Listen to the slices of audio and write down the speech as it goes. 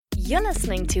You're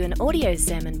listening to an audio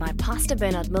sermon by Pastor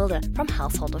Bernard Mulder from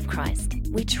Household of Christ.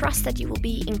 We trust that you will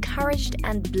be encouraged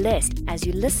and blessed as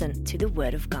you listen to the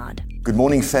Word of God. Good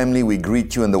morning, family. We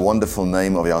greet you in the wonderful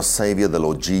name of our Savior, the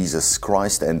Lord Jesus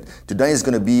Christ. And today is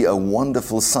going to be a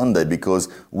wonderful Sunday because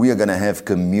we are going to have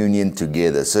communion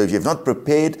together. So if you've not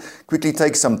prepared, quickly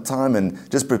take some time and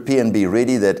just prepare and be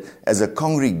ready that as a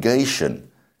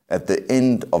congregation at the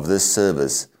end of this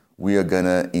service, we are going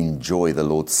to enjoy the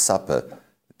Lord's Supper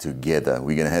together.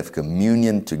 We're going to have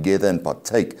communion together and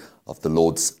partake of the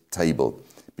Lord's table.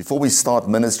 Before we start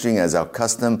ministering as our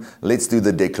custom, let's do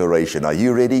the declaration. Are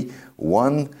you ready?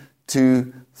 1,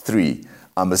 2, 3.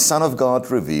 I'm a son of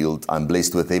God revealed. I'm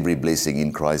blessed with every blessing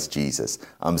in Christ Jesus.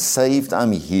 I'm saved.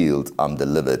 I'm healed. I'm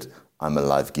delivered. I'm a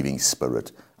life-giving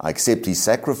spirit. I accept His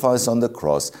sacrifice on the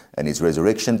cross and His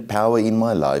resurrection power in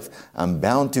my life. I'm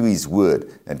bound to His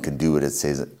word and can do what it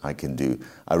says I can do.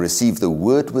 I receive the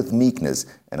word with meekness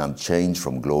and I'm changed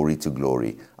from glory to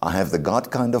glory. I have the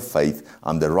God kind of faith.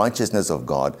 I'm the righteousness of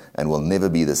God and will never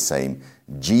be the same.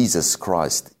 Jesus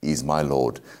Christ is my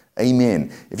Lord.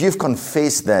 Amen. If you've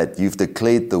confessed that, you've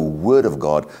declared the word of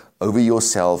God over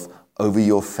yourself, over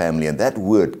your family, and that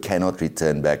word cannot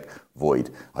return back void.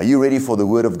 Are you ready for the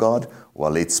word of God?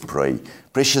 Well, let's pray.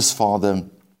 Precious Father,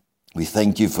 we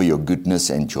thank you for your goodness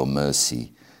and your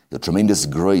mercy, your tremendous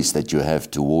grace that you have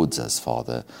towards us,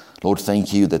 Father. Lord,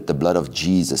 thank you that the blood of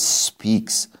Jesus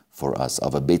speaks for us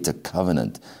of a better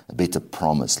covenant, a better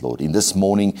promise, Lord. In this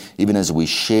morning, even as we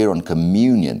share on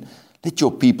communion, let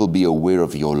your people be aware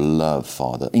of your love,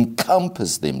 Father.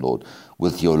 Encompass them, Lord,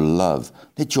 with your love.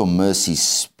 Let your mercy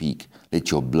speak. Let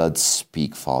your blood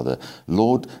speak, Father.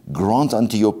 Lord, grant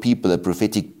unto your people a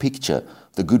prophetic picture,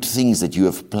 the good things that you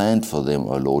have planned for them,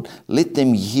 O Lord. Let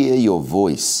them hear your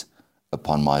voice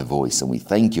upon my voice. And we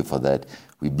thank you for that.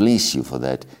 We bless you for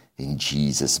that. In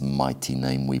Jesus' mighty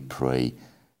name we pray.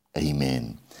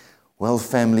 Amen. Well,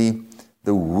 family,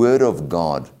 the word of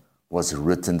God was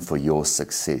written for your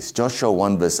success. Joshua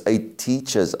 1 verse 8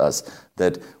 teaches us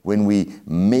that when we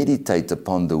meditate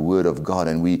upon the word of God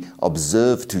and we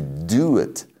observe to do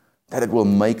it, that it will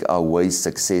make our ways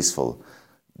successful.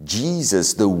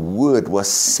 Jesus, the word, was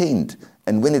sent,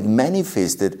 and when it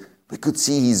manifested, we could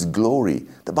see His glory.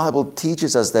 The Bible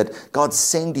teaches us that God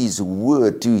sent His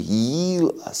word to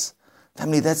heal us.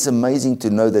 Family, that's amazing to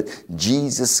know that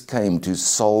Jesus came to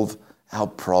solve our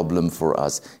problem for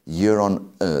us here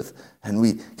on earth. And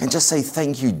we can just say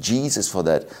thank you, Jesus, for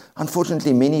that.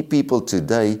 Unfortunately, many people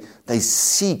today, they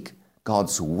seek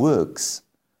God's works,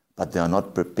 but they are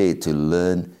not prepared to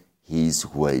learn His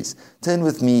ways. Turn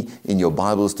with me in your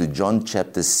Bibles to John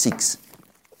chapter 6,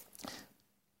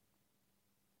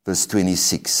 verse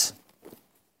 26.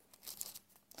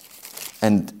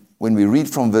 And when we read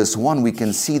from verse 1, we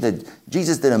can see that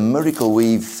Jesus did a miracle where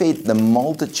He fed the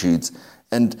multitudes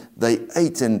and they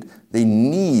ate and their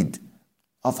need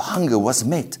of hunger was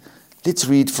met. Let's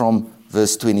read from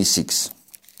verse 26.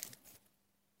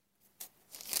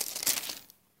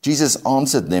 Jesus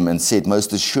answered them and said,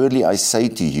 "Most assuredly I say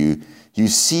to you, you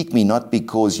seek me not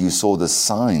because you saw the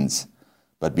signs,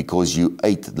 but because you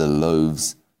ate the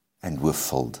loaves and were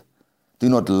filled. Do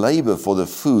not labor for the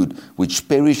food which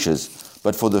perishes,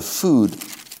 but for the food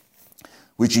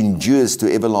which endures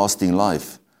to everlasting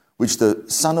life, which the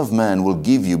Son of Man will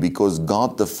give you, because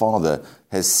God the Father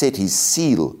has set His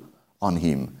seal on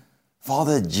Him."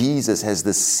 Father Jesus has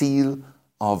the seal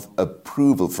of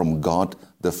approval from God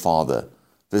the Father.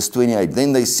 Verse 28,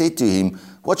 "Then they said to Him,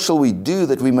 what shall we do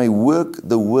that we may work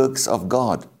the works of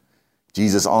God?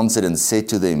 Jesus answered and said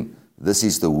to them, this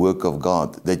is the work of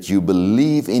God, that you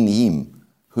believe in Him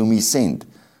whom He sent.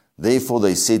 Therefore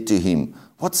they said to Him,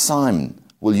 what sign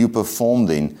will you perform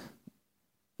then,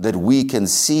 that we can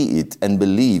see it and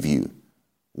believe you?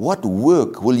 What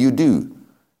work will you do?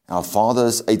 Our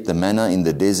fathers ate the manna in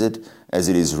the desert, as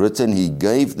it is written, He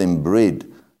gave them bread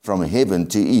from heaven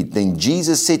to eat. Then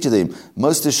Jesus said to them,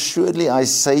 most assuredly I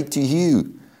say to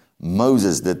you,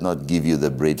 Moses did not give you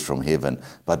the bread from heaven,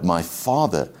 but my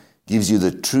Father gives you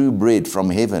the true bread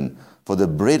from heaven. For the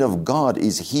bread of God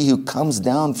is He who comes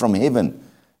down from heaven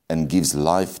and gives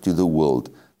life to the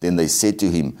world. Then they said to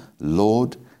Him,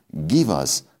 Lord, give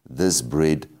us this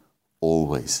bread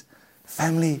always.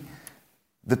 Family,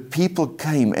 the people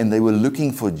came and they were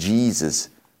looking for Jesus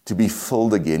to be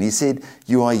filled again. He said,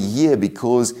 you are here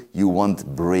because you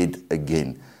want bread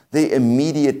again. Their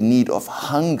immediate need of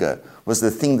hunger was the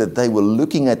thing that they were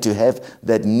looking at to have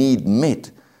that need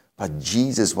met. But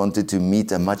Jesus wanted to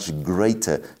meet a much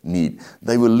greater need.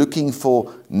 They were looking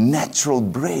for natural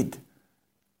bread.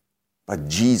 But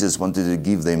Jesus wanted to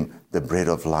give them the bread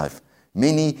of life.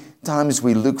 Many times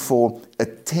we look for a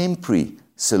temporary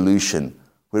solution,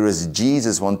 whereas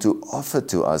Jesus wants to offer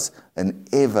to us an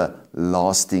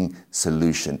everlasting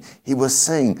solution. He was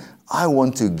saying, I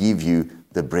want to give you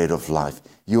the bread of life.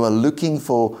 You are looking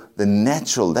for the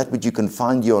natural, that which you can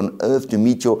find here on earth to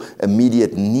meet your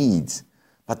immediate needs.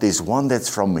 But there's one that's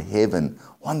from heaven,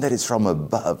 one that is from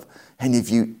above. And if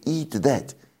you eat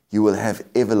that, you will have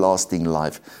everlasting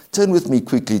life. Turn with me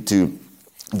quickly to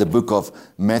the book of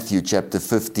Matthew chapter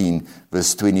 15,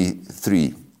 verse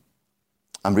 23.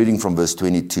 I'm reading from verse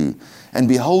 22. And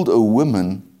behold, a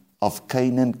woman of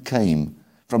Canaan came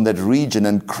from that region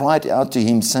and cried out to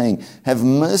him, saying, Have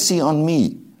mercy on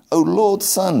me, O Lord,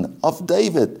 Son of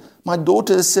David. My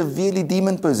daughter is severely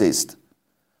demon-possessed.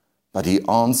 But he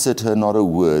answered her not a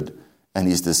word, and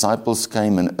his disciples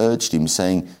came and urged him,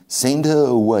 saying, Send her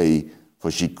away, for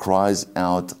she cries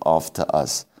out after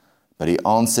us. But he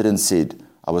answered and said,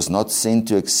 I was not sent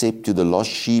to except to the lost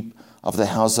sheep of the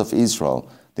house of Israel.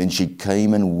 Then she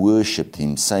came and worshipped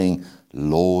him, saying,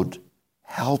 Lord,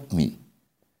 help me.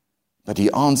 But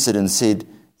he answered and said,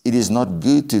 It is not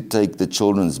good to take the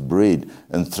children's bread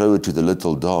and throw it to the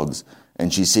little dogs.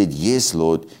 And she said, Yes,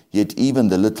 Lord, yet even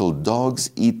the little dogs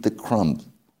eat the crumbs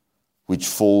which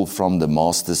fall from the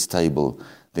master's table.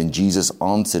 Then Jesus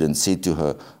answered and said to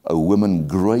her, O woman,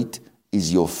 great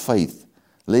is your faith.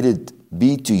 Let it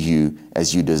be to you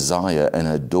as you desire. And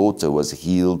her daughter was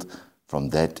healed from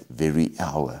that very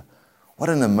hour. What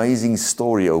an amazing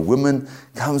story. A woman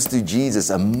comes to Jesus,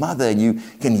 a mother, and you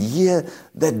can hear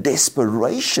that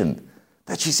desperation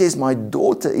that she says, my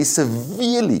daughter is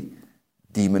severely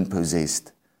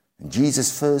demon-possessed. And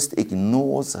Jesus first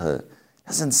ignores her,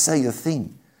 doesn't say a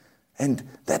thing. And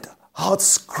that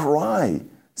heart's cry,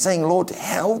 saying, Lord,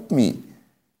 help me.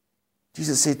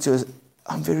 Jesus said to her,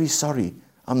 I'm very sorry.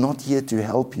 I'm not here to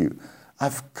help you.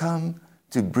 I've come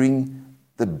to bring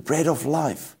the bread of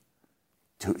life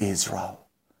to Israel.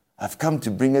 I've come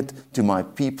to bring it to my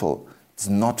people. It's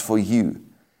not for you.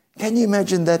 Can you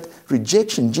imagine that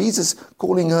rejection? Jesus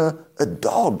calling her a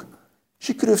dog.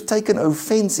 She could have taken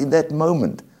offense in that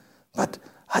moment. But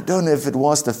I don't know if it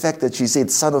was the fact that she said,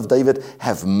 Son of David,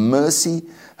 have mercy,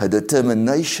 her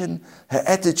determination, her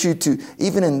attitude to,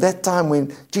 even in that time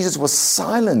when Jesus was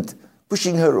silent,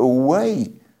 pushing her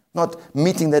away, not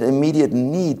meeting that immediate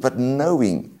need, but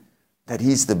knowing that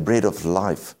He's the bread of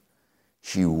life.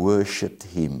 She worshipped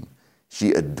Him.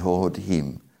 She adored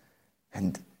Him.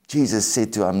 And Jesus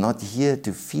said to her, I'm not here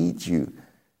to feed you.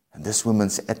 And this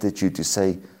woman's attitude to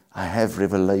say, I have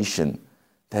revelation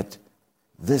that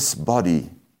this body,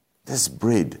 this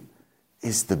bread,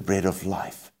 is the bread of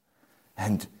life.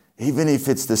 And even if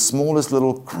it's the smallest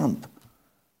little crumb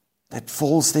that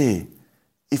falls there,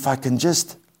 if I can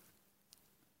just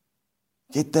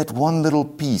get that one little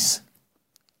piece,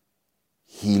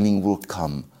 healing will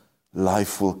come,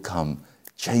 life will come,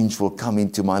 change will come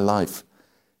into my life.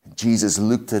 And Jesus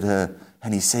looked at her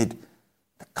and He said,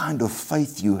 the kind of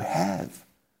faith you have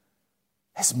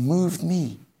has moved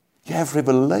me. You have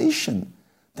revelation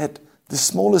that the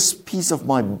smallest piece of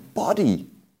my body,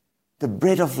 the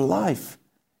bread of life,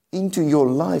 into your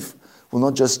life will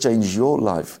not just change your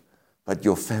life, but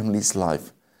your family's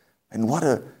life. And what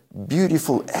a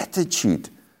beautiful attitude,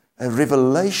 a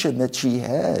revelation that she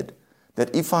had,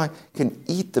 that if I can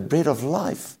eat the bread of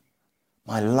life,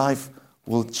 my life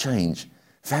will change.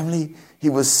 Family, He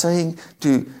was saying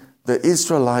to the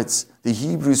Israelites, the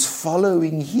Hebrews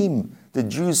following Him, the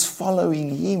Jews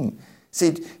following Him,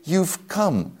 said, you've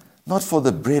come not for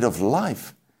the bread of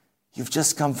life. You've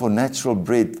just come for natural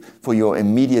bread, for your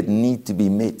immediate need to be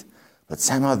met. But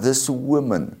somehow this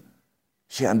woman,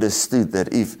 she understood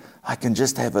that if I can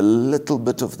just have a little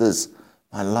bit of this,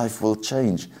 my life will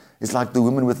change. It's like the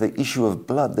woman with the issue of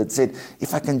blood that said,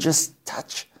 if I can just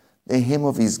touch the hem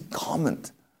of His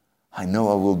garment, I know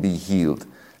I will be healed.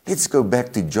 Let's go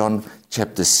back to John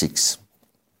chapter 6.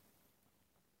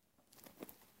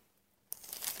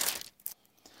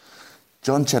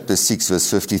 John chapter 6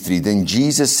 verse 53. Then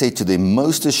Jesus said to them,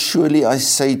 most assuredly I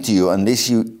say to you, unless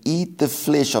you eat the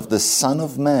flesh of the Son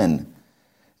of Man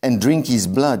and drink His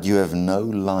blood, you have no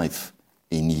life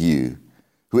in you.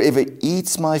 Whoever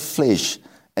eats my flesh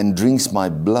and drinks my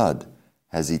blood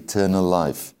has eternal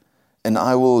life. And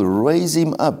I will raise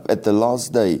him up at the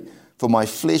last day. For my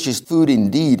flesh is food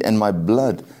indeed, and my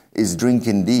blood is drink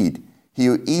indeed. He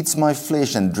who eats my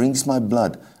flesh and drinks my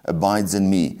blood abides in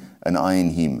me, and I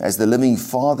in him. As the living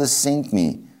Father sent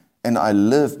me, and I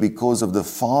live because of the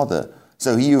Father,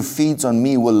 so he who feeds on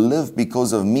me will live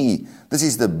because of me. This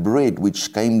is the bread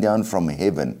which came down from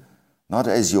heaven, not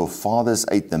as your fathers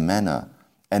ate the manna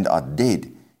and are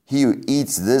dead. He who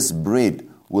eats this bread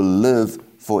will live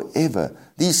forever.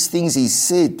 These things he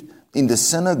said in the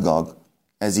synagogue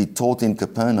as he taught in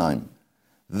Capernaum.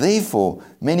 Therefore,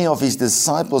 many of his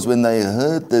disciples, when they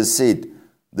heard this, said,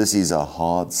 "This is a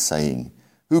hard saying.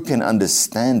 Who can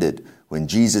understand it?" When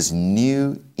Jesus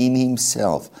knew in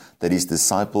himself that his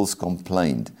disciples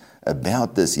complained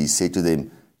about this, he said to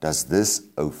them, "Does this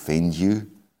offend you?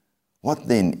 What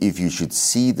then if you should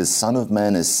see the Son of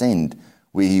Man ascend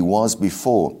where he was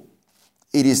before?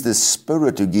 It is the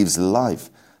Spirit who gives life.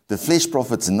 The flesh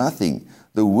profits nothing.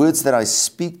 The words that I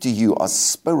speak to you are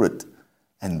spirit,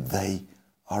 and they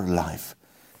are life."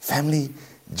 Family,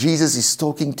 Jesus is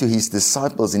talking to his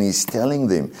disciples and he's telling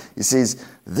them, he says,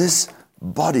 this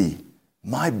body,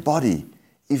 my body,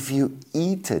 if you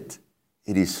eat it,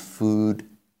 it is food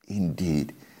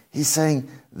indeed. He's saying,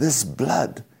 this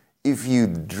blood, if you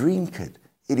drink it,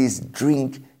 it is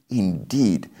drink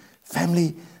indeed.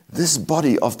 Family, this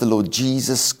body of the Lord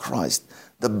Jesus Christ,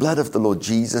 the blood of the Lord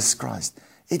Jesus Christ,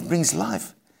 it brings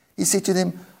life. He said to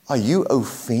them, are you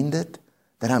offended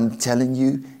that I'm telling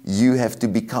you, you have to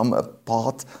become a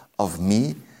part of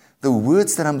me? The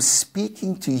words that I'm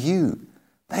speaking to you,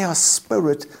 they are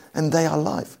spirit and they are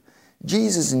life.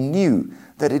 Jesus knew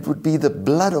that it would be the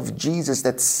blood of Jesus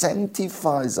that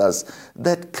sanctifies us,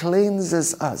 that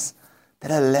cleanses us,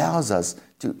 that allows us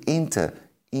to enter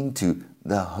into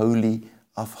the Holy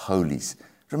of Holies.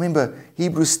 Remember,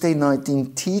 Hebrews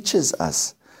 10:19 teaches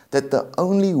us that the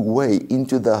only way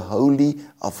into the Holy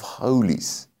of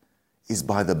Holies is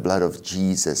by the blood of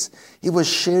Jesus. He was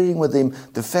sharing with them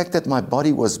the fact that my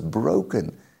body was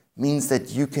broken means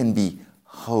that you can be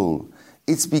whole.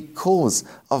 It's because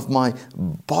of my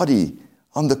body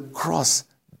on the cross,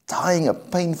 dying a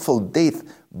painful death,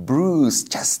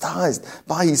 bruised, chastised.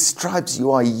 By his stripes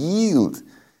you are healed.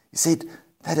 He said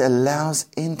that allows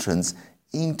entrance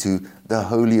into the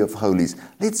Holy of Holies.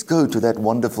 Let's go to that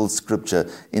wonderful scripture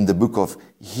in the book of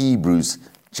Hebrews,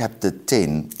 chapter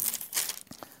 10,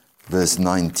 verse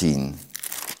 19.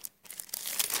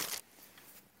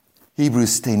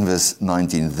 Hebrews 10, verse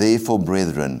 19. Therefore,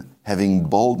 brethren, having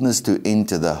boldness to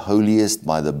enter the holiest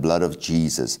by the blood of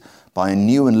Jesus, by a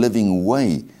new and living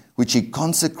way, which he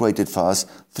consecrated for us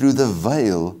through the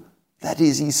veil, that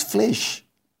is his flesh.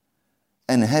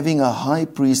 And having a high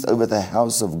priest over the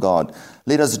house of God,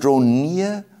 let us draw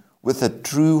near with a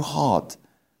true heart,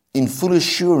 in full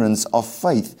assurance of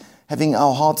faith, having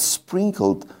our hearts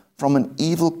sprinkled from an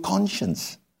evil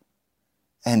conscience,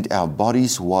 and our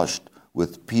bodies washed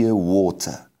with pure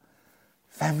water.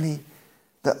 Family,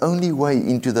 the only way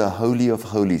into the Holy of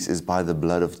Holies is by the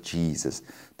blood of Jesus.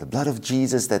 The blood of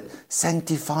Jesus that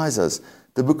sanctifies us.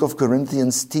 The book of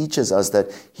Corinthians teaches us that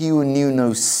he who knew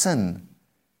no sin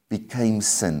became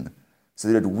sin,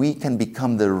 so that we can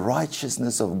become the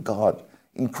righteousness of God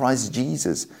in Christ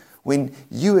Jesus. When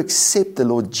you accept the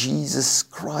Lord Jesus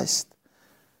Christ,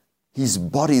 his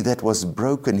body that was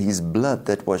broken, his blood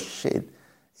that was shed,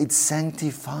 it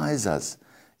sanctifies us.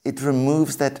 It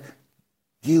removes that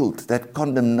guilt, that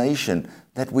condemnation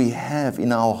that we have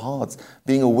in our hearts,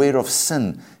 being aware of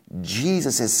sin.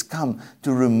 Jesus has come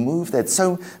to remove that.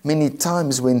 So many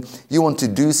times when you want to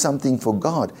do something for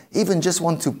God, even just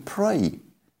want to pray,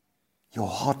 your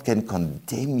heart can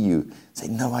condemn you. Say,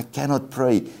 no, I cannot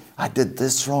pray. I did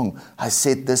this wrong. I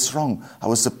said this wrong. I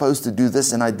was supposed to do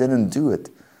this and I didn't do it.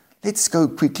 Let's go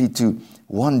quickly to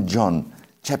 1 John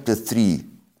chapter 3.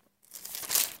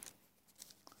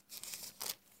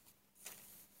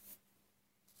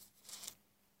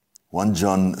 1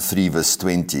 John 3 verse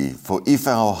 20, for if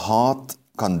our heart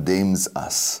condemns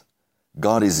us,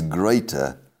 God is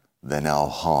greater than our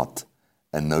heart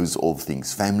and knows all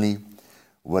things. Family,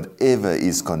 whatever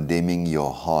is condemning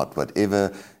your heart,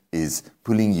 whatever is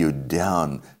pulling you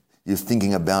down, you're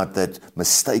thinking about that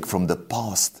mistake from the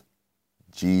past,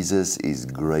 Jesus is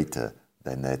greater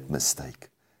than that mistake.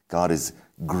 God is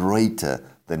greater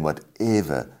than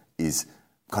whatever is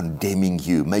condemning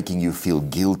you, making you feel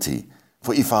guilty.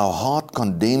 For if our heart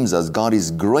condemns us, God is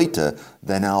greater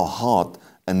than our heart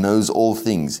and knows all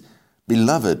things.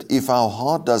 Beloved, if our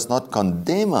heart does not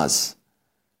condemn us,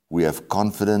 we have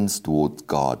confidence toward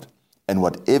God. And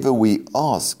whatever we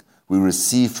ask, we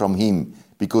receive from him,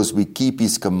 because we keep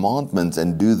his commandments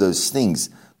and do those things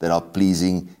that are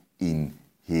pleasing in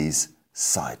his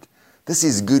sight. This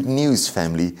is good news,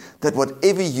 family, that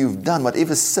whatever you've done,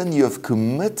 whatever sin you have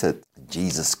committed,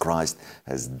 Jesus Christ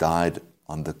has died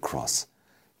on the cross.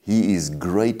 He is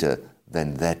greater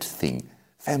than that thing.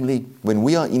 Family, when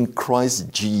we are in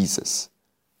Christ Jesus,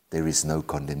 there is no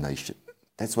condemnation.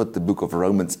 That's what the book of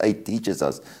Romans 8 teaches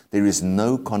us. There is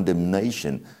no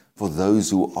condemnation for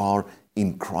those who are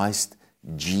in Christ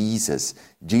Jesus.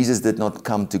 Jesus did not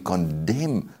come to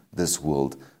condemn this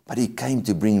world, but He came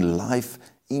to bring life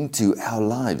into our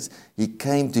lives. He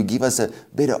came to give us a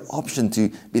better option to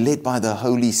be led by the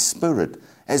Holy Spirit.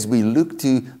 As we look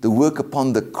to the work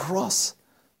upon the cross,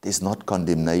 there's not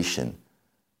condemnation.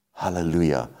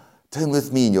 Hallelujah. Turn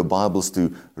with me in your Bibles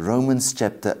to Romans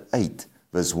chapter 8,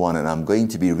 verse 1, and I'm going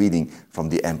to be reading from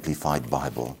the Amplified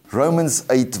Bible. Romans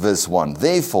 8, verse 1.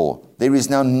 Therefore, there is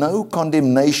now no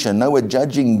condemnation, no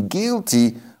adjudging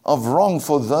guilty of wrong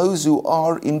for those who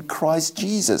are in Christ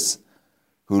Jesus,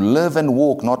 who live and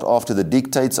walk not after the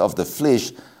dictates of the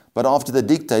flesh, but after the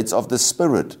dictates of the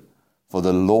Spirit. For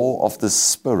the law of the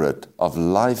Spirit of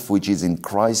life which is in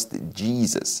Christ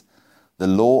Jesus, the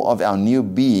law of our new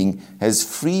being, has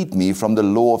freed me from the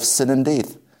law of sin and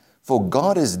death. For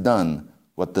God has done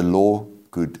what the law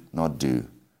could not do,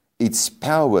 its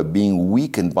power being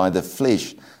weakened by the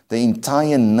flesh, the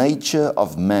entire nature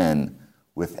of man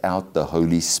without the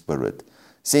Holy Spirit,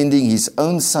 sending His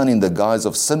own Son in the guise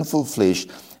of sinful flesh,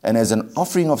 and as an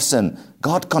offering of sin,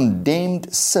 God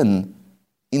condemned sin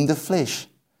in the flesh,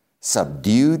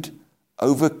 subdued,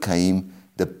 overcame,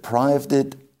 deprived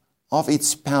it of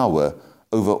its power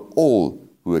over all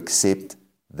who accept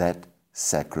that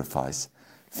sacrifice.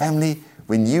 Family,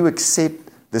 when you accept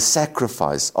the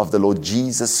sacrifice of the Lord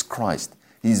Jesus Christ,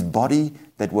 His body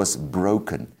that was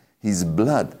broken, His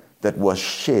blood that was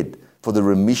shed for the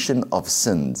remission of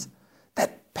sins,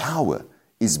 that power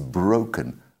is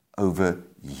broken over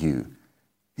you.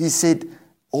 He said,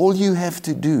 all you have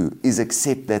to do is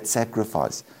accept that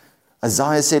sacrifice.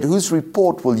 Isaiah said, whose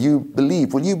report will you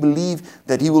believe? Will you believe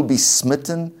that He will be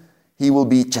smitten? He will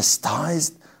be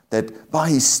chastised? That by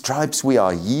His stripes we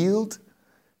are healed?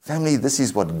 Family, this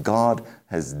is what God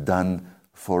has done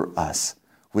for us.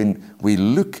 When we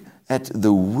look at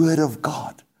the Word of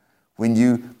God, when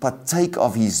you partake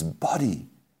of His body,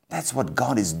 that's what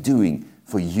God is doing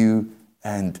for you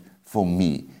and for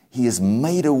me. He has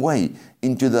made a way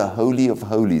into the Holy of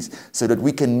Holies so that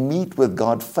we can meet with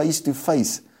God face to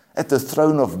face at the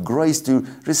throne of grace to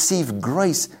receive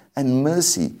grace and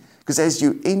mercy. Because as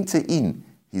you enter in,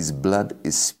 His blood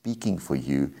is speaking for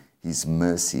you. His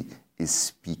mercy is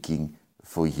speaking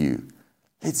for you.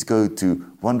 Let's go to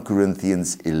 1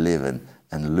 Corinthians 11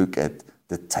 and look at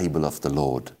the table of the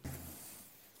Lord.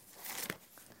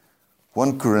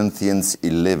 1 Corinthians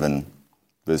 11,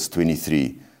 verse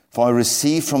 23. For I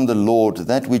received from the Lord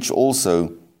that which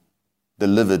also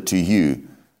delivered to you,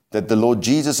 that the Lord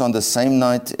Jesus on the same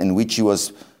night in which He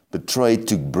was betrayed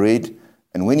took bread,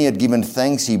 and when He had given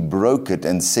thanks, He broke it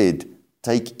and said,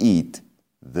 Take, eat,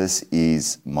 this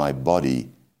is my body,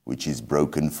 which is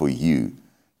broken for you.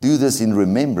 Do this in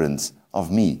remembrance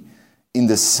of me. In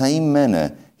the same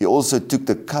manner, He also took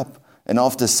the cup, and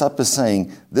after supper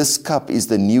saying, This cup is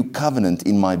the new covenant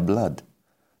in my blood.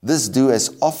 This do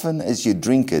as often as you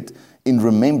drink it in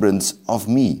remembrance of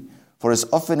me. For as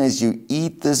often as you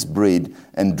eat this bread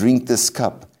and drink this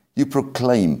cup, you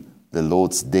proclaim the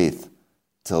Lord's death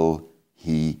till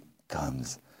He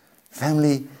comes.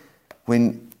 Family,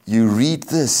 when you read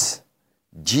this,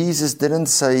 Jesus didn't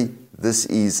say, this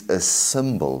is a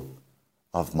symbol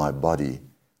of my body,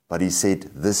 but He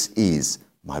said, this is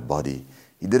my body.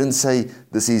 He didn't say,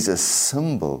 this is a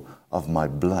symbol of my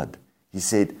blood. He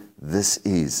said, this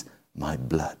is my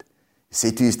blood. He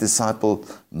said to His disciple,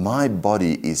 my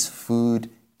body is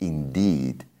food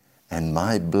indeed, and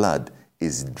my blood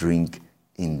is drink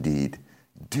indeed.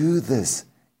 Do this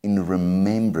in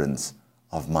remembrance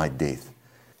of my death.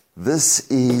 This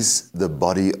is the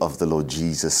body of the Lord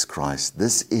Jesus Christ.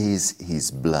 This is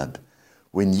His blood.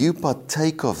 When you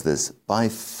partake of this by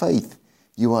faith,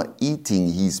 you are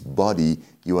eating His body,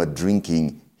 you are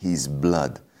drinking His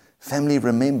blood. Family,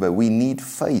 remember, we need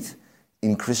faith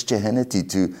in Christianity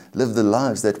to live the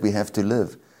lives that we have to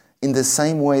live. In the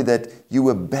same way that you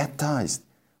were baptized,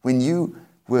 when you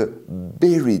were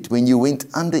buried, when you went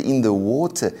under in the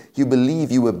water, you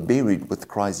believe you were buried with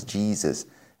Christ Jesus.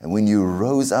 And when you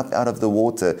rose up out of the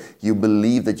water, you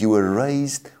believe that you were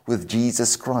raised with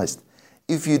Jesus Christ.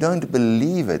 If you don't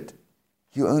believe it,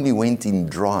 you only went in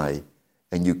dry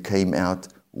and you came out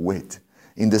wet.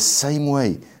 In the same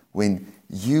way, when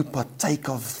you partake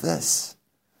of this,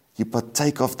 you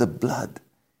partake of the blood,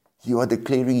 you are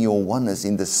declaring your oneness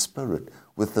in the Spirit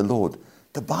with the Lord.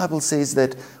 The Bible says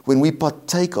that when we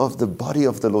partake of the body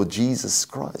of the Lord Jesus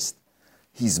Christ,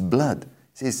 His blood, it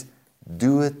says,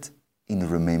 do it in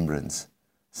remembrance.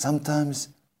 Sometimes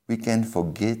we can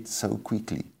forget so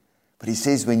quickly. But He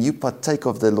says, when you partake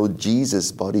of the Lord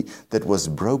Jesus' body that was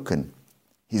broken,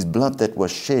 His blood that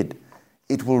was shed,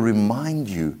 it will remind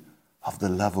you of the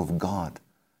love of God.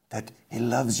 that He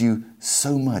loves you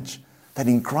so much, that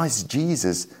in Christ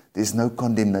Jesus there's no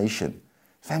condemnation.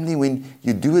 Family, when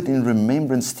you do it in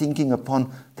remembrance, thinking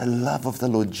upon the love of the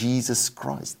Lord Jesus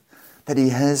Christ that He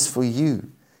has for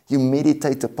you, you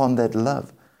meditate upon that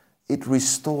love. It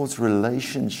restores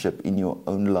relationship in your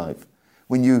own life.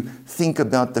 When you think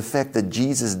about the fact that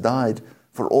Jesus died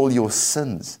for all your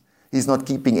sins, He's not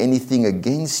keeping anything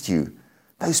against you.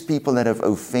 Those people that have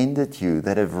offended you,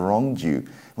 that have wronged you,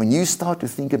 when you start to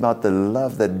think about the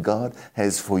love that God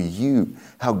has for you,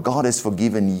 how God has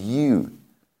forgiven you,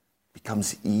 it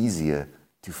becomes easier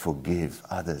to forgive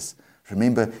others.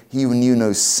 Remember, He who knew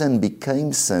no sin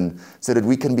became sin so that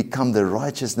we can become the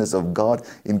righteousness of God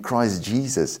in Christ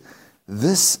Jesus.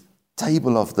 This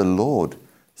table of the Lord,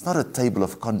 it's not a table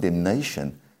of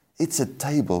condemnation. It's a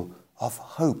table of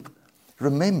hope.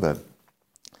 Remember,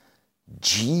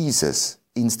 Jesus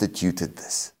instituted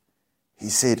this. He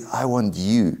said, I want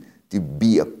you to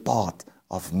be a part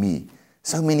of me.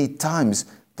 So many times,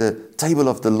 the table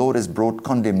of the Lord has brought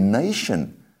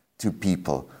condemnation to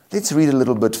people. Let's read a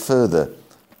little bit further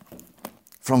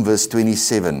from verse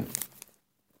 27.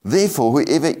 Therefore,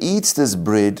 whoever eats this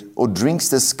bread or drinks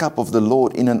this cup of the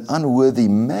Lord in an unworthy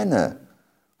manner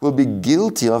will be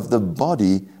guilty of the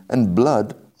body and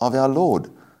blood of our Lord.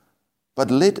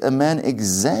 But let a man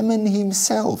examine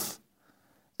himself,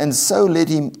 and so let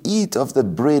him eat of the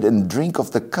bread and drink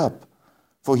of the cup.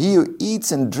 For he who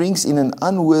eats and drinks in an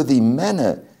unworthy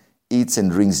manner eats and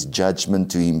drinks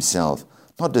judgment to himself,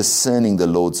 not discerning the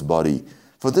Lord's body.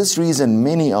 For this reason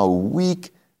many are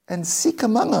weak and sick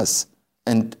among us.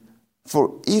 And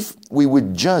for if we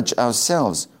would judge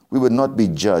ourselves, we would not be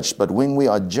judged. But when we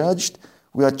are judged,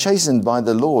 we are chastened by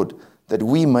the Lord, that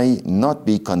we may not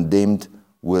be condemned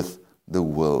with the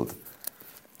world.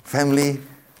 Family,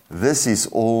 this is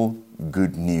all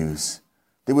good news.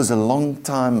 There was a long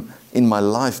time in my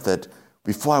life that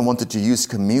before I wanted to use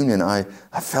communion, I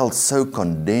felt so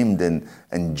condemned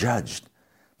and judged.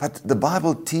 But the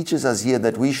Bible teaches us here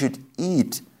that we should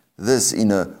eat this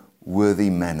in a worthy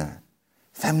manner.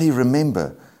 Family,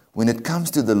 remember, when it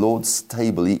comes to the Lord's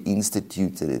table, He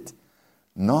instituted it.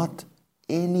 Not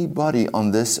anybody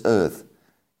on this earth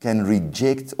can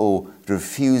reject or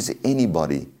refuse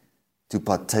anybody to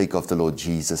partake of the Lord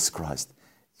Jesus Christ.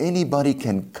 Anybody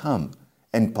can come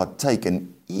and partake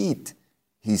and eat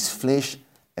His flesh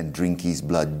and drink His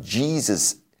blood.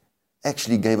 Jesus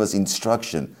actually gave us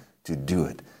instruction to do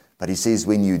it. But He says,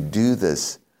 when you do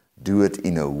this, do it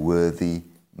in a worthy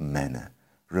manner.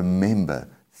 Remember,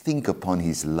 think upon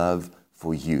His love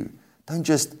for you. Don't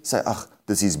just say,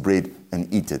 this is bread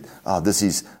and eat it. This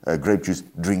is grape juice,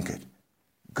 drink it.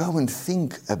 Go and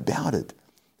think about it.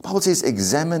 The Bible says,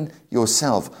 examine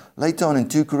yourself. Later on in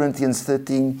 2 Corinthians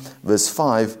 13, verse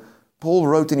 5, Paul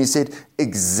wrote and he said,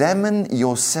 examine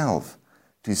yourself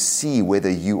to see whether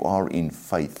you are in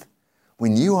faith.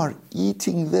 When you are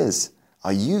eating this,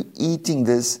 are you eating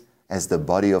this as the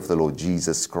body of the Lord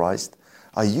Jesus Christ?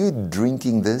 Are you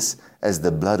drinking this as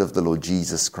the blood of the Lord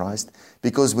Jesus Christ?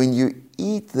 Because when you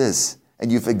eat this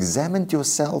and you've examined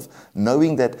yourself,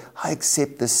 knowing that I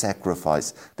accept the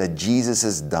sacrifice, that Jesus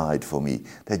has died for me,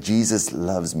 that Jesus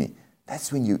loves me,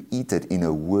 that's when you eat it in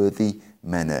a worthy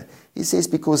manner. He says,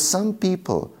 because some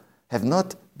people have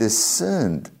not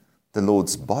discerned the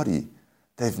Lord's body.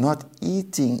 They've not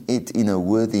eating it in a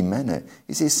worthy manner.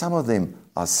 He says some of them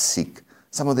are sick.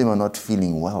 Some of them are not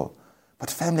feeling well. But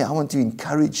family, I want to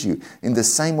encourage you in the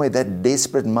same way that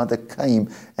desperate mother came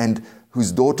and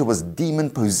whose daughter was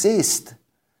demon-possessed.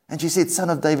 And she said, Son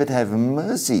of David, have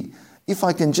mercy. If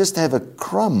I can just have a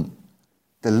crumb,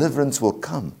 deliverance will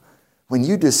come. When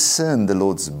you discern the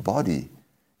Lord's body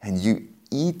and you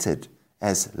eat it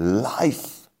as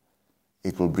life,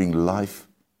 it will bring life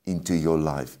into your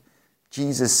life.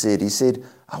 Jesus said, He said,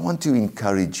 I want to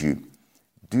encourage you.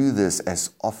 Do this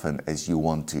as often as you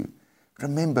want to.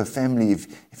 Remember, family,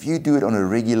 if you do it on a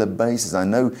regular basis, I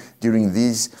know during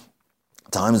these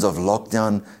times of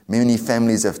lockdown, many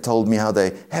families have told me how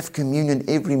they have communion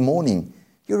every morning.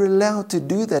 You're allowed to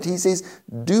do that. He says,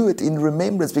 do it in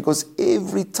remembrance, because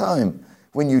every time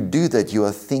when you do that, you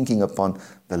are thinking upon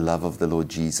the love of the Lord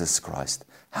Jesus Christ,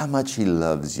 how much He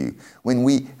loves you. When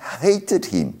we hated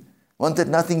Him, wanted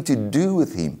nothing to do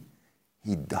with Him,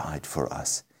 He died for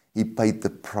us. He paid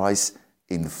the price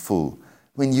in full.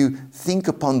 When you think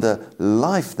upon the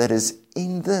life that is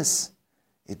in this,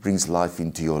 it brings life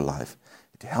into your life.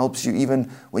 It helps you even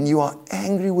when you are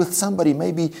angry with somebody.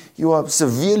 Maybe you are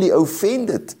severely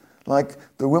offended, like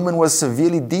the woman was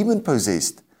severely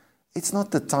demon-possessed. It's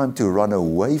not the time to run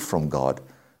away from God,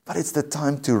 but it's the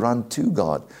time to run to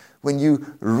God. When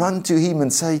you run to Him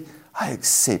and say, I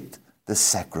accept the the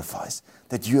sacrifice,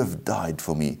 that you have died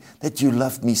for me, that you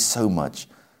loved me so much,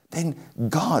 then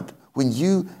God, when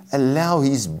you allow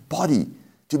his body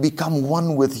to become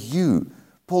one with you,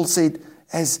 Paul said,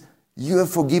 as you have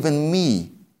forgiven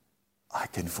me, I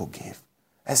can forgive.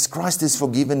 As Christ has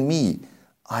forgiven me,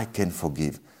 I can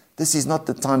forgive. This is not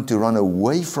the time to run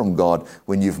away from God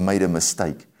when you've made a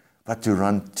mistake, but to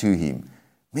run to him.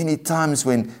 Many times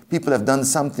when people have done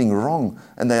something wrong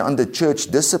and they're under church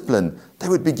discipline, they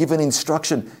would be given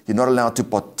instruction, you're not allowed to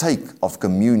partake of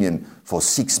communion for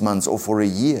 6 months or for a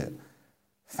year.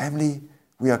 Family,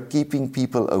 we are keeping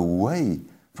people away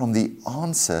from the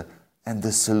answer and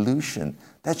the solution.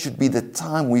 That should be the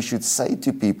time we should say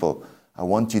to people, I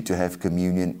want you to have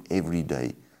communion every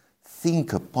day.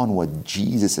 Think upon what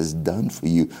Jesus has done for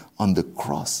you on the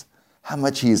cross, how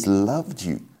much he has loved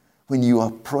you. When you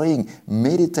are praying,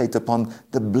 meditate upon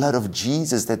the blood of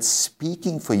Jesus that's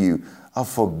speaking for you, of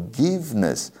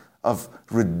forgiveness, of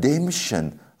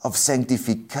redemption, of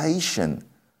sanctification.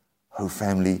 Oh,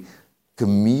 family,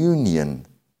 communion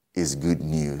is good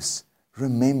news.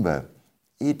 Remember,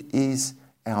 it is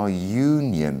our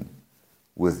union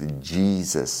with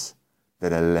Jesus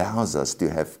that allows us to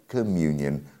have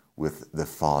communion with the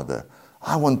Father.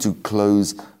 I want to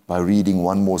close by reading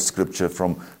one more scripture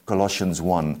from Colossians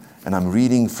 1, and I'm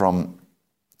reading from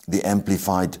the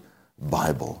Amplified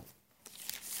Bible.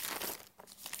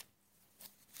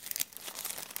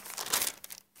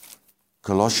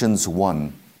 Colossians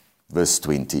 1, verse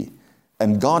 20.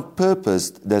 And God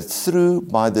purposed that through,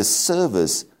 by the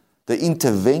service, the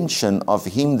intervention of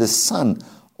him, the Son,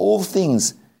 all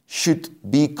things should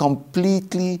be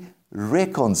completely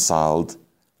reconciled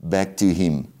back to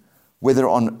him, whether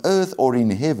on earth or in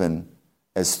heaven,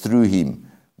 as through him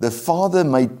the Father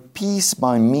made peace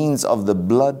by means of the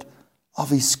blood of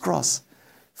his cross.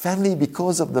 Family,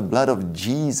 because of the blood of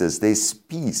Jesus, there's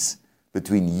peace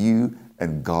between you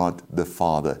and God the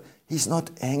Father. He's not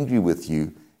angry with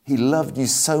you. He loved you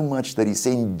so much that he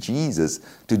sent Jesus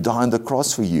to die on the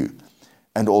cross for you.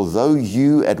 And although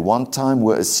you at one time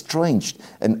were estranged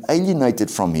and alienated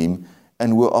from him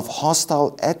and were of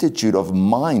hostile attitude of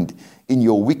mind in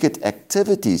your wicked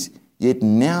activities, yet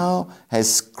now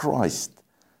has Christ,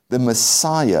 the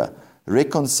Messiah,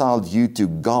 reconciled you to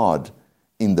God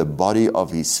in the body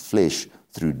of his flesh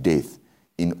through death,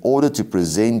 in order to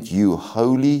present you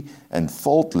holy and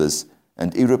faultless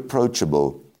and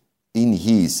irreproachable in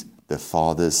his, the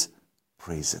Father's,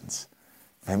 presence.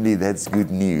 Family, that's good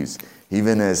news.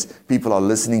 Even as people are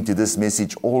listening to this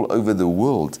message all over the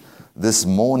world, this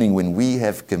morning when we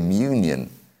have communion,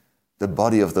 the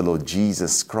body of the Lord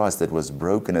Jesus Christ that was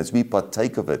broken, as we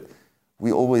partake of it,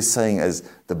 we're always saying, as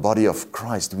the body of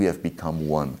Christ, we have become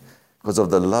one. Because of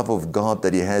the love of God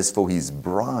that he has for his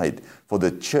bride, for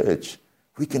the church,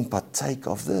 we can partake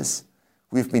of this.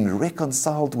 We've been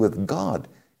reconciled with God.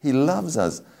 He loves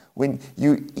us. When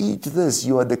you eat this,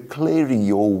 you are declaring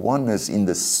your oneness in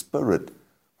the Spirit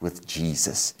with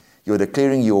Jesus. You are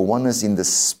declaring your oneness in the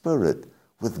Spirit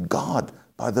with God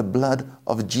by the blood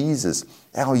of Jesus.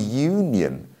 Our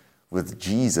union with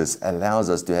Jesus allows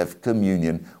us to have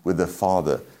communion with the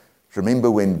Father.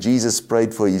 Remember when Jesus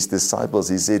prayed for his disciples,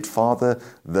 he said, Father,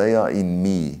 they are in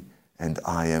me and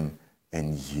I am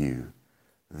in you.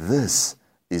 This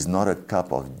is not a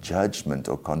cup of judgment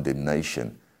or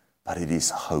condemnation, but it is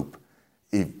hope.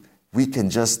 If we can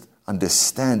just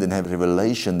understand and have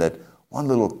revelation that one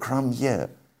little crumb here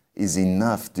is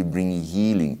enough to bring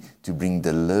healing, to bring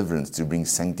deliverance, to bring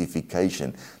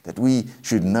sanctification, that we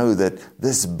should know that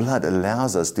this blood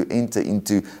allows us to enter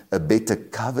into a better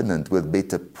covenant with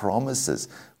better promises,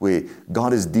 where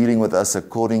God is dealing with us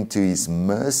according to his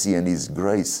mercy and his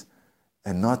grace,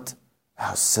 and not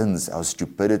our sins, our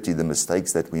stupidity, the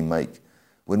mistakes that we make.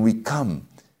 When we come,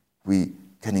 we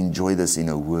can enjoy this in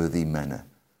a worthy manner.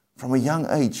 From a young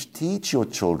age, teach your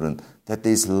children that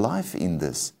there's life in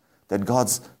this, that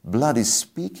God's blood is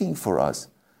speaking for us,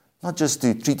 not just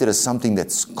to treat it as something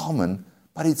that's common,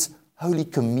 but it's Holy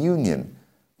Communion.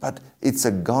 But it's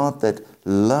a God that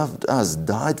loved us,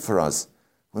 died for us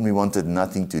when we wanted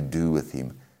nothing to do with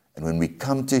him. And when we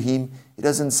come to him, he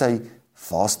doesn't say,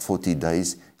 fast 40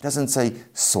 days. He doesn't say,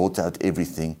 sort out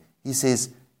everything. He says,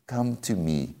 come to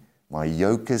me. My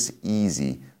yoke is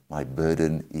easy, my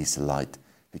burden is light.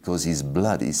 Because his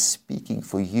blood is speaking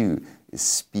for you, is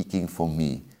speaking for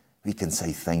me. We can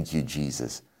say, thank you,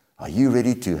 Jesus. Are you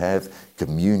ready to have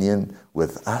communion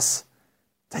with us?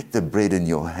 Take the bread in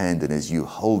your hand, and as you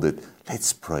hold it,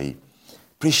 let's pray.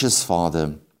 Precious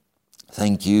Father,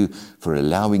 thank you for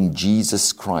allowing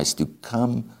Jesus Christ to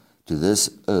come to this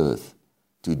earth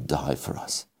to die for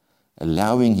us,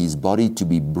 allowing his body to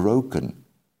be broken,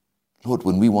 Lord,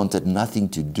 when we wanted nothing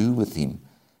to do with him,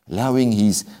 allowing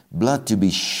his blood to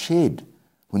be shed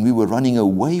when we were running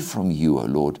away from you, O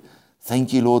Lord.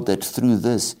 Thank you, Lord, that through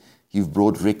this you've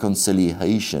brought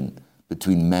reconciliation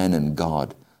between man and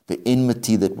God. The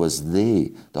enmity that was there,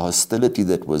 the hostility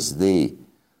that was there,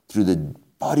 through the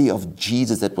body of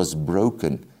Jesus that was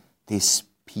broken, there's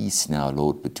peace now,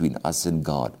 Lord, between us and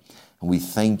God. And we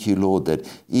thank you, Lord, that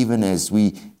even as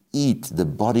we eat the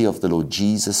body of the Lord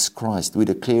Jesus Christ, we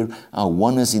declare our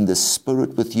oneness in the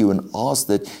Spirit with you and ask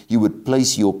that you would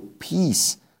place your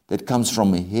peace that comes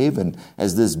from heaven,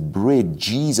 as this bread,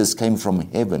 Jesus, came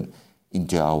from heaven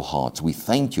into our hearts. We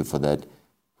thank you for that.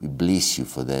 We bless you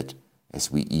for that as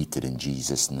we eat it in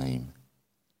Jesus' name.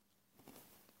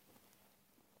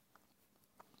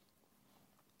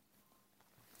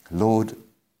 Lord,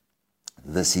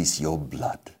 this is your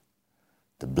blood,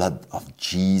 the blood of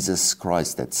Jesus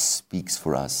Christ that speaks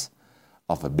for us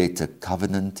of a better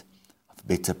covenant, of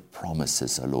better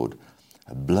promises, O Lord.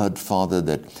 A blood, Father,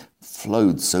 that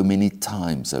flowed so many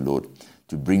times, O Lord,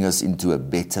 to bring us into a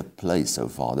better place, O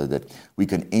Father, that we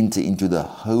can enter into the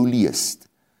holiest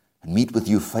and meet with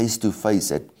you face to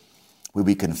face, where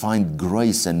we can find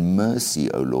grace and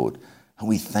mercy, O Lord. And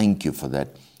we thank you for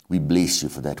that. We bless you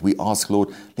for that. We ask, Lord,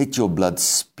 let your blood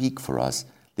speak for us.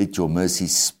 Let your mercy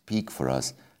speak for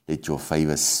us. Let your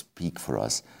favor speak for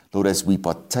us. Lord, as we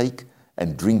partake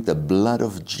and drink the blood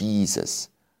of Jesus,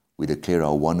 we declare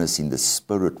our oneness in the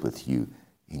Spirit with you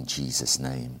in Jesus'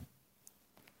 name.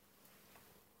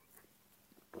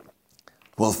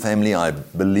 Well, family, I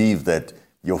believe that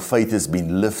your faith has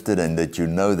been lifted and that you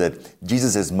know that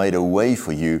Jesus has made a way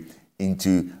for you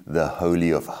into the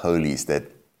Holy of Holies, that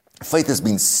faith has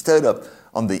been stirred up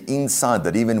on the inside,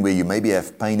 that even where you maybe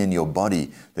have pain in your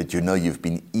body, that you know you've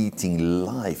been eating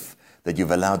life, that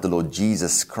you've allowed the Lord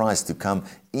Jesus Christ to come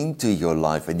into your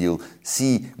life, and you'll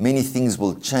see many things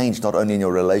will change, not only in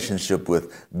your relationship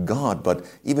with God, but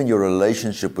even your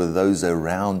relationship with those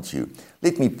around you.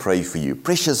 Let me pray for you.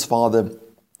 Precious Father,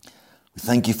 we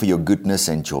thank you for your goodness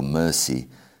and your mercy.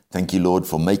 Thank you, Lord,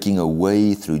 for making a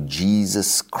way through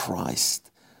Jesus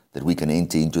Christ, that we can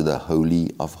enter into the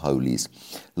Holy of Holies.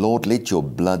 Lord, let your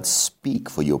blood speak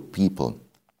for your people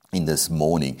in this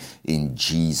morning, in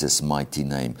Jesus' mighty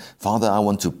name. Father, I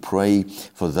want to pray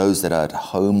for those that are at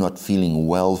home not feeling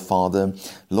well, Father.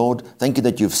 Lord, thank you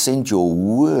that you've sent your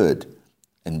word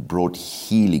and brought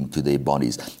healing to their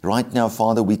bodies. Right now,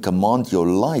 Father, we command your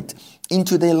light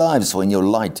into their lives, for in your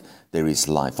light there is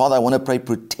life. Father, I want to pray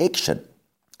protection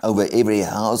over every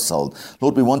household.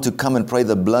 Lord, we want to come and pray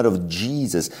the blood of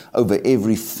Jesus over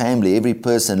every family, every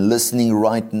person listening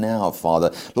right now,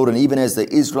 Father. Lord, and even as the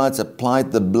Israelites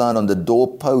applied the blood on the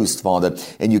doorpost, Father,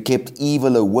 and you kept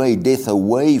evil away, death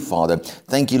away, Father,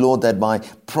 thank you, Lord, that by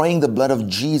praying the blood of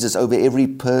Jesus over every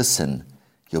person,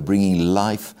 you're bringing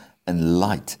life and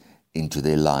light into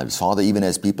their lives. Father, even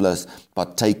as people have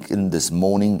partaken this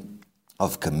morning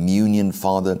of communion,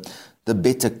 Father, the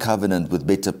better covenant with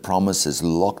better promises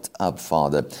locked up,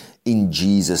 Father, in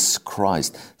Jesus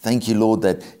Christ. Thank you, Lord,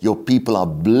 that your people are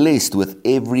blessed with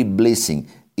every blessing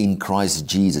in Christ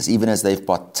Jesus. Even as they've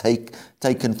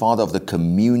taken, Father, of the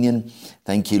communion,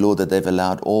 thank you, Lord, that they've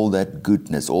allowed all that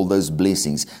goodness, all those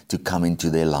blessings to come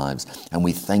into their lives. And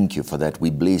we thank you for that.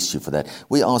 We bless you for that.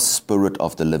 We are Spirit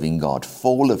of the living God.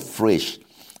 Fall afresh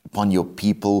upon your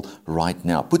people right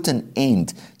now. Put an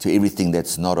end to everything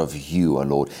that's not of you, O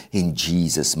Lord, in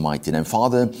Jesus' mighty name.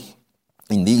 Father,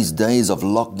 in these days of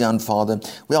lockdown, Father,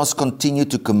 we ask continue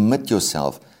to commit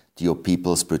yourself to your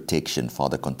people's protection,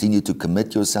 Father. Continue to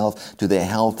commit yourself to their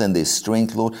health and their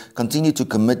strength, Lord. Continue to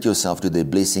commit yourself to their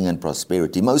blessing and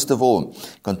prosperity. Most of all,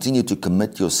 continue to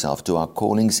commit yourself to our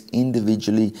callings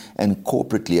individually and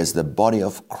corporately as the body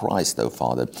of Christ, oh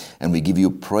Father. And we give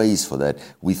you praise for that.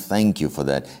 We thank you for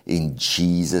that. In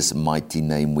Jesus' mighty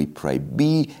name we pray.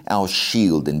 Be our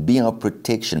shield and be our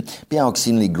protection. Be our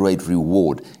exceedingly great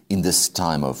reward in this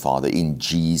time, oh Father, in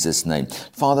Jesus' name.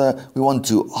 Father, we want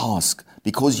to ask,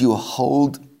 because you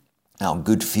hold our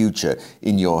good future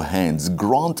in your hands,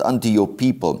 grant unto your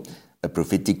people a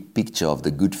prophetic picture of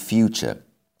the good future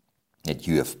that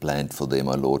you have planned for them,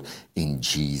 O Lord, in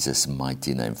Jesus'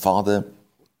 mighty name. Father,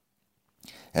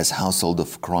 as household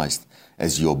of Christ,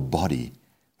 as your body,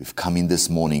 we've come in this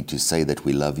morning to say that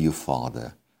we love you,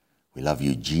 Father. We love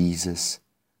you, Jesus.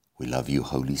 We love you,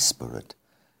 Holy Spirit.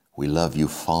 We love you,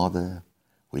 Father.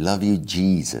 We love you,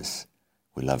 Jesus.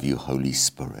 We love you, Holy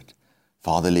Spirit.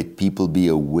 Father, let people be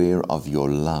aware of your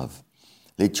love.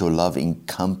 Let your love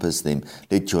encompass them.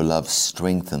 Let your love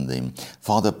strengthen them.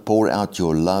 Father, pour out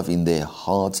your love in their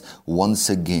hearts once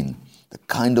again The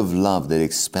kind of love that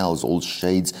expels all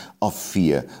shades of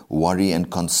fear, worry, and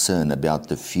concern about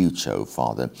the future, oh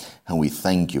Father. And we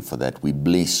thank you for that. We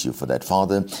bless you for that.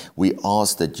 Father, we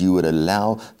ask that you would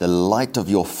allow the light of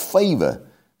your favor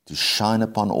to shine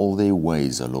upon all their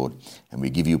ways, O Lord. And we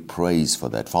give you praise for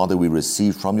that. Father, we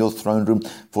receive from your throne room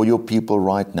for your people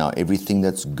right now everything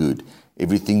that's good,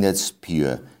 everything that's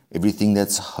pure, everything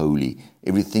that's holy,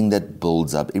 everything that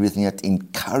builds up, everything that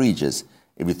encourages,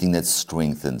 everything that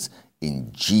strengthens.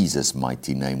 In Jesus'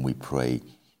 mighty name we pray.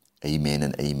 Amen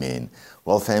and amen.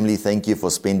 Well, family, thank you for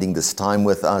spending this time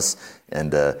with us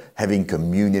and having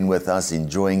communion with us,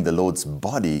 enjoying the Lord's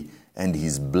body and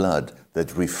His blood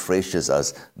that refreshes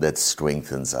us, that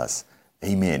strengthens us.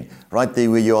 Amen. Right there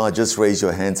where you are, just raise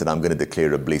your hands and I'm going to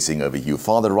declare a blessing over you.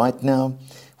 Father, right now,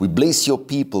 we bless your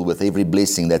people with every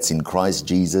blessing that's in Christ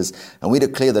Jesus, and we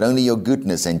declare that only your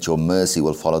goodness and your mercy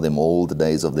will follow them all the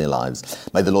days of their lives.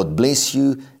 May the Lord bless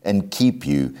you and keep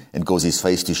you and cause His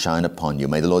face to shine upon you.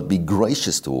 May the Lord be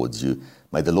gracious towards you.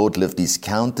 May the Lord lift His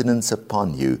countenance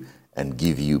upon you and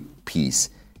give you peace.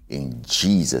 In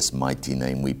Jesus' mighty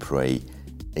name we pray.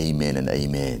 Amen and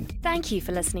amen. Thank you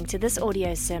for listening to this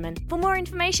audio sermon. For more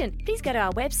information, please go to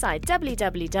our website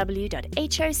www.hoc.org.za.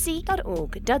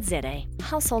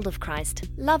 Household of Christ,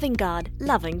 loving God,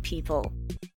 loving people.